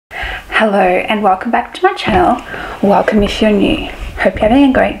Hello and welcome back to my channel. Welcome if you're new. Hope you're having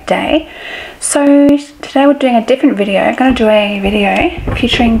a great day. So today we're doing a different video. I'm going to do a video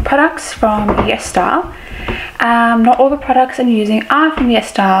featuring products from YESSTYLE. Not all the products I'm using are from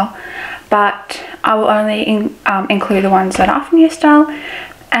YESSTYLE, but I will only include the ones that are from YESSTYLE.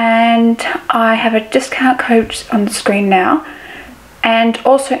 And I have a discount code on the screen now and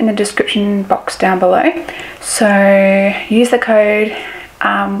also in the description box down below. So use the code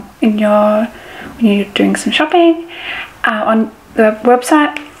when you're doing some shopping on the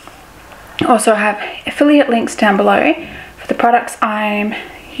website. Also have affiliate links down below for the products I'm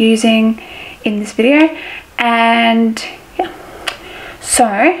using in this video. And yeah,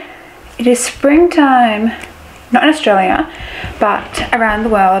 so it is springtime, not in Australia but around the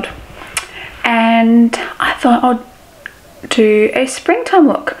world, and I thought I'd do a springtime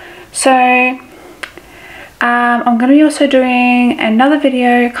look. So I'm going to be also doing another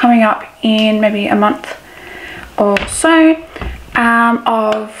video coming up in maybe a month or so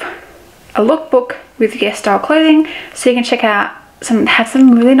of a lookbook with YESSTYLE clothing, so you can check out have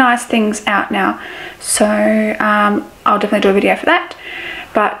some really nice things out now. So I'll definitely do a video for that.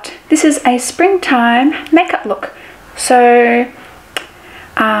 But this is a springtime makeup look. So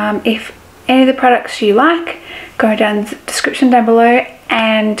if any of the products you like, go down in the description down below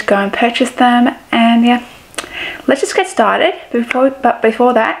and go and purchase them. And yeah, let's just get started. But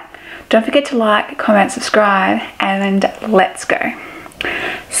before that, don't forget to like, comment, subscribe, and let's go.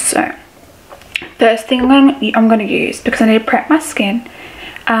 So first thing I'm going to use, because I need to prep my skin,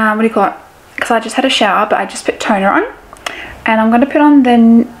 because I just had a shower but I just put toner on, and I'm going to put on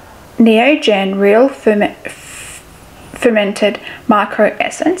the Neogen Real Fermented Micro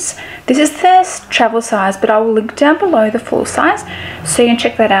Essence. This is the travel size, but I will link down below the full size so you can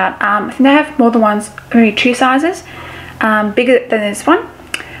check that out. I think they have more than one, maybe two sizes bigger than this one,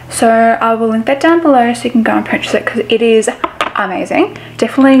 so I will link that down below so you can go and purchase it, because it is amazing.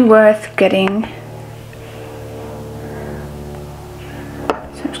 Definitely worth getting.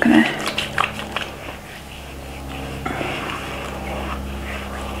 So I'm just gonna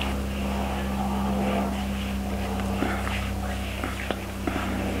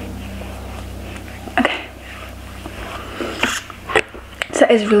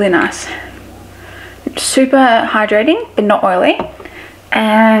is really nice, super hydrating but not oily,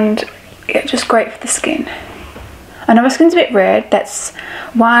 and yeah, just great for the skin. I know my skin's a bit red. That's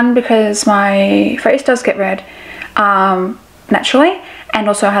one, because my face does get red naturally, and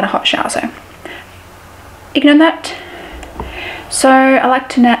also I had a hot shower, so ignore that. So I like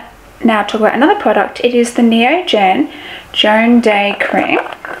to now talk about another product. It is the Neogen Joan Day Cream.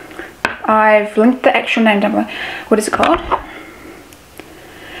 I've linked the actual name down below. What is it called?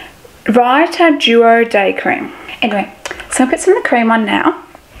 Vita Duo Day Cream. Anyway, so I'll put some of the cream on now.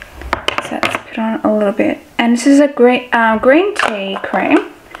 So let's put on a little bit. And this is a green tea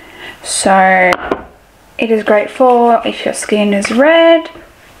cream. So it is great for if your skin is red,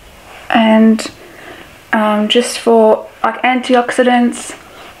 and just for like antioxidants.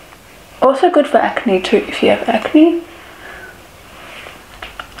 Also good for acne too, if you have acne.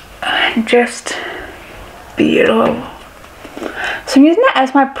 And just beautiful. So I'm using that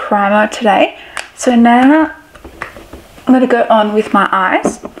as my primer today. So now I'm going to go on with my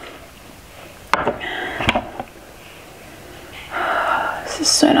eyes. This is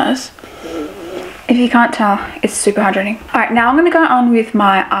so nice. If you can't tell, it's super hydrating. Alright, now I'm going to go on with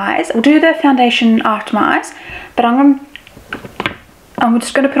my eyes. I'll do the foundation after my eyes, but I'm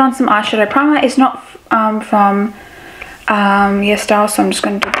just going to put on some eyeshadow primer. It's not from YESSTYLE, so I'm just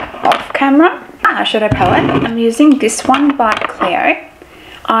going to do that off camera. Eyeshadow palette. I'm using this one by Cleo.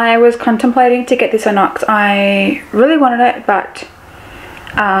 I was contemplating to get this or not because I really wanted it, but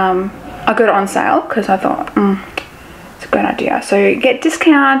I got it on sale because I thought it's a good idea. So you get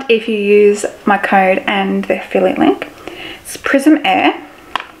discount if you use my code and the affiliate link. It's Prism Air,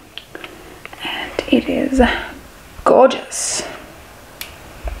 and it is gorgeous.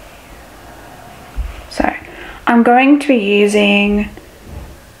 So I'm going to be using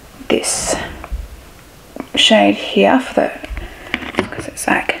this shade here because it's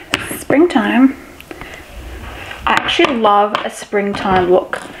like springtime. I actually love a springtime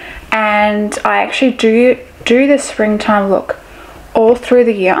look, and I actually do the springtime look all through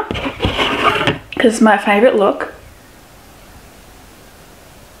the year because it's my favorite look.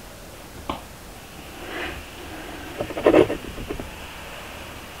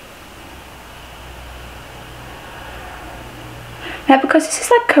 Now, because this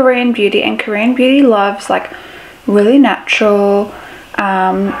is like Korean beauty, and Korean beauty loves like really natural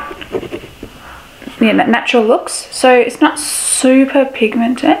natural looks, so it's not super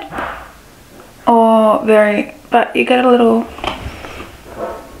pigmented. or very, but you get a little,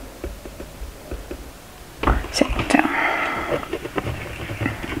 sit down.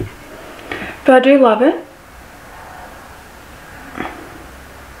 But I do love it.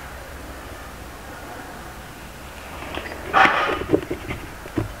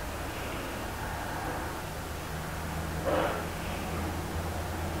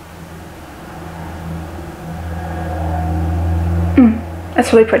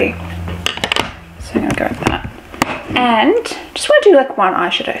 That's really pretty. So I'm gonna go with that. And just want to do like one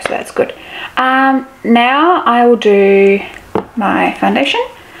eyeshadow, so that's good. Now I will do my foundation,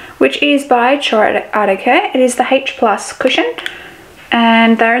 which is by Andrea. It is the H Plus Cushion,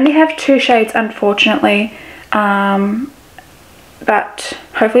 and they only have 2 shades, unfortunately. But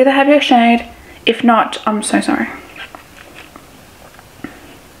hopefully they have your shade. If not, I'm so sorry.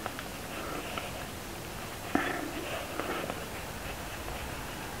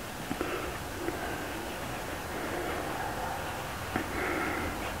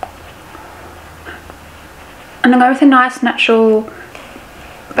 And I'm going with a nice natural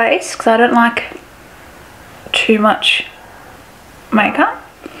base because I don't like too much makeup.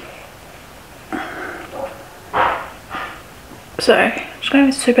 So just going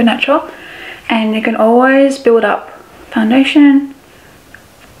with super natural, and you can always build up foundation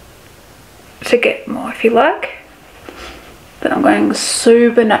to get more if you like, but I'm going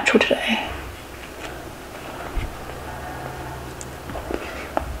super natural today.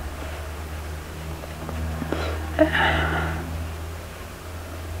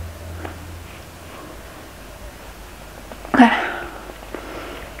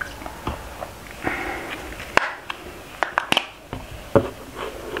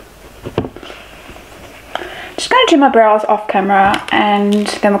 Just going to do my brows off camera, and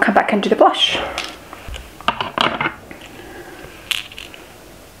then we'll come back and do the blush.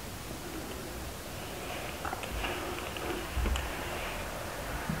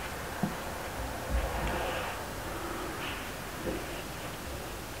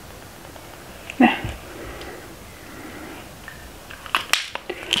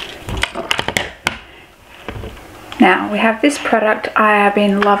 Now we have this product I have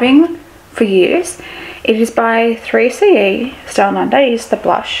been loving for years. It is by 3CE Style 9 Days, the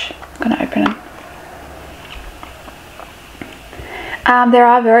blush. I'm going to open it.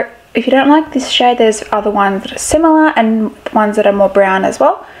 If you don't like this shade, there's other ones that are similar and ones that are more brown as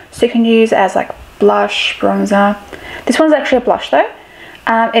well. So you can use as like blush, bronzer. This one's actually a blush though.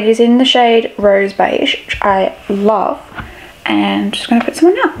 It is in the shade Rose Beige, which I love. And I'm just going to put some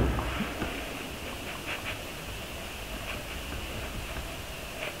on now.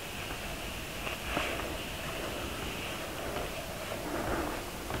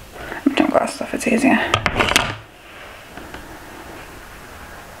 Glass stuff, it's easier.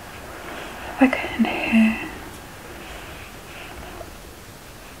 Like in here.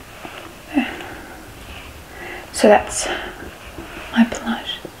 There. So that's my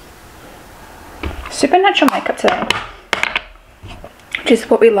blush. Super natural makeup today, which is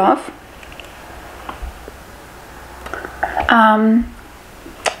what we love.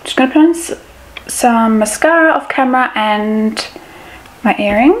 Just gonna put on some mascara off camera and my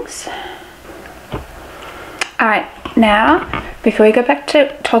earrings. Alright, now before we go back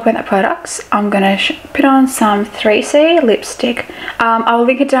to talk about the products, I'm going to put on some 3C lipstick. I'll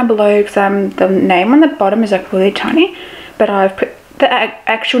link it down below because the name on the bottom is like really tiny, but I've put the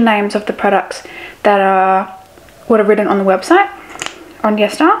actual names of the products that are what are written on the website on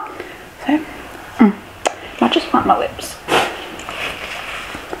YESSTYLE. So, might just wipe my lips.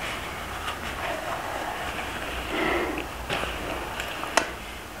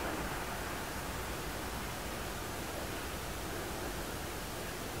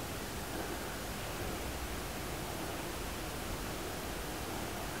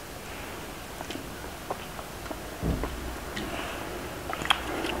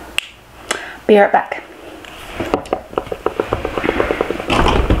 Be right back.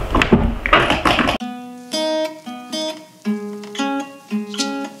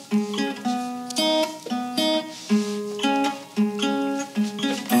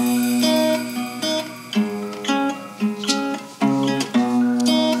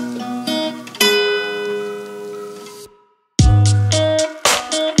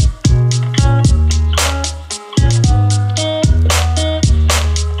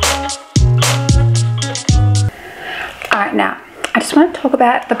 Now, I just want to talk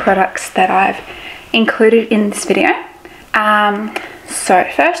about the products that I've included in this video. So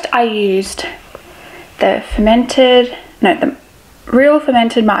first I used the Real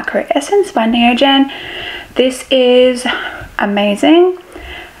Fermented Micro Essence by Neogen. This is amazing.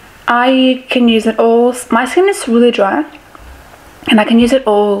 I can use it all. My skin is really dry and I can use it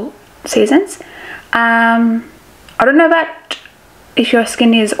all seasons. I don't know about if your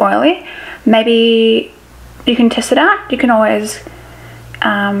skin is oily. Maybe you can test it out. You can always,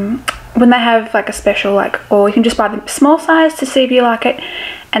 when they have like a special, like, or you can just buy the small size to see if you like it,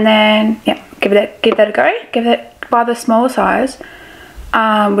 and then yeah, give that a go. Buy the smaller size,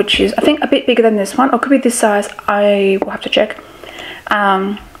 which is I think a bit bigger than this one, or could be this size. I will have to check.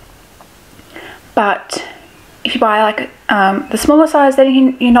 But if you buy like the smaller size,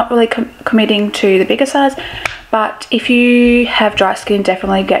 then you're not really committing to the bigger size. But if you have dry skin,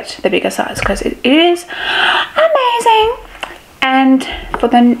 definitely get the bigger size because it is amazing. And for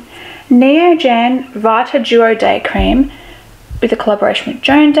the Neogen Vita Duo Day Cream with a collaboration with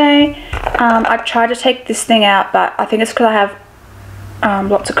Joan Day, I tried to take this thing out, but I think it's because I have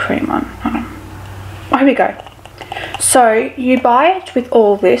lots of cream on. Oh, here we go. So you buy it with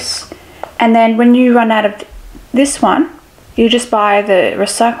all this, and then when you run out of this one, you just buy the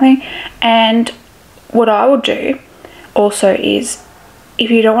recycling. And what I will do also is, if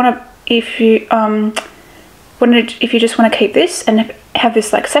you don't want to, if you just want to keep this and have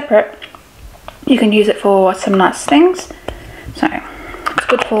this like separate, you can use it for some nice things. So it's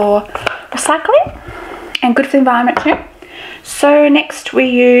good for recycling and good for the environment too. So next we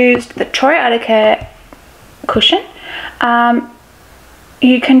used the Troy Attica cushion.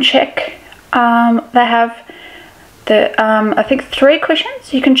 You can check, they have the I think 3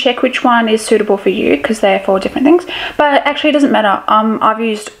 cushions. You can check which one is suitable for you because they're for different things, but actually it doesn't matter. I've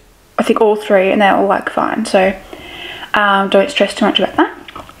used I think all 3 and they're all like fine, so don't stress too much about that.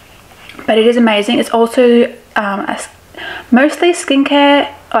 But it is amazing. It's also mostly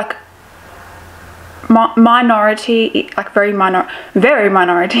skincare, like minority, like very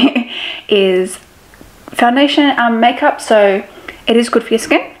minority is foundation, makeup. So it is good for your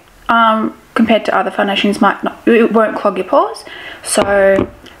skin. Compared to other foundations, it won't clog your pores. So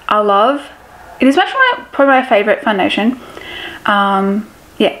I love it. Is actually probably my favorite foundation.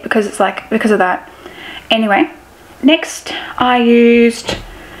 Yeah, because it's like because of that. Anyway, next I used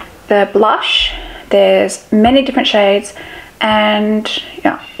the blush. There's many different shades, and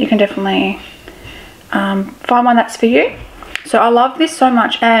yeah, you can definitely find one that's for you. So I love this so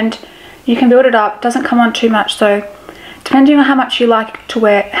much, and you can build it up. It doesn't come on too much, so depending on how much you like to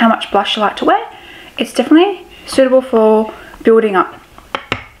wear, how much blush you like to wear, it's definitely suitable for building up.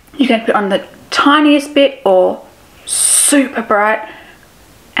 You can put on the tiniest bit or super bright,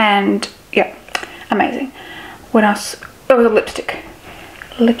 and yeah, amazing. What else? Oh, the lipstick.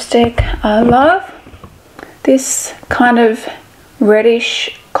 I love this kind of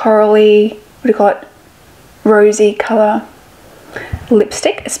reddish, corally, what do you call it, rosy colour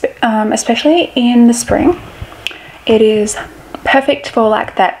lipstick, especially in the spring. It is perfect for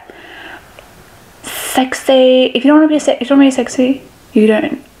like that sexy. If you don't want to be sexy,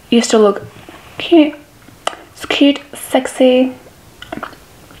 you still look cute. It's cute, sexy,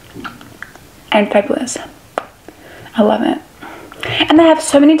 and fabulous. I love it. And they have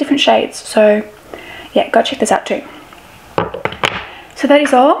so many different shades, so yeah, go check this out too. So that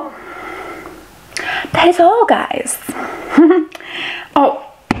is all. That is all, guys.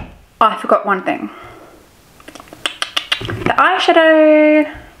 Oh, I forgot one thing. The eyeshadow.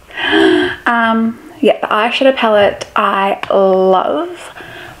 Yeah, the eyeshadow palette I love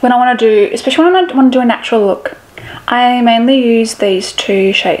when I want to do, especially when I want to do a natural look. I mainly use these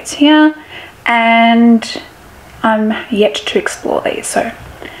 2 shades here, and I'm yet to explore these. So,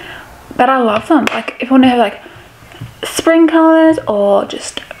 but I love them. Like if you want to have like spring colors or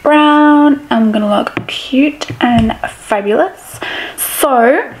just brown, I'm gonna look cute and fabulous.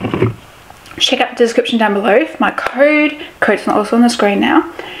 So check out the description down below for my code's also on the screen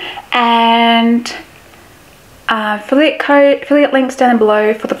now, and affiliate links down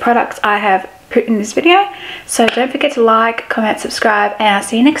below for the products I have put in this video. So don't forget to like, comment, subscribe, and I'll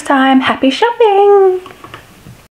see you next time. Happy shopping!